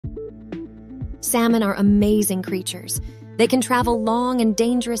Salmon are amazing creatures. They can travel long and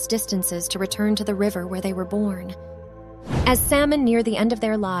dangerous distances to return to the river where they were born. As salmon near the end of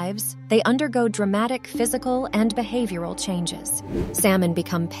their lives, they undergo dramatic physical and behavioral changes. Salmon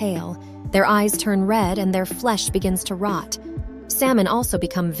become pale, their eyes turn red, and their flesh begins to rot. Salmon also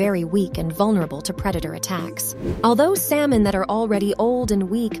become very weak and vulnerable to predator attacks. Although salmon that are already old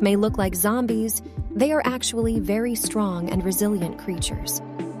and weak may look like zombies, they are actually very strong and resilient creatures.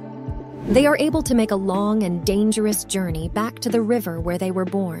 They are able to make a long and dangerous journey back to the river where they were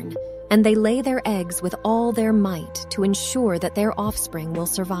born, and they lay their eggs with all their might to ensure that their offspring will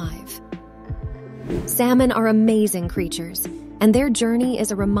survive. Salmon are amazing creatures, and their journey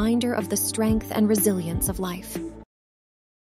is a reminder of the strength and resilience of life.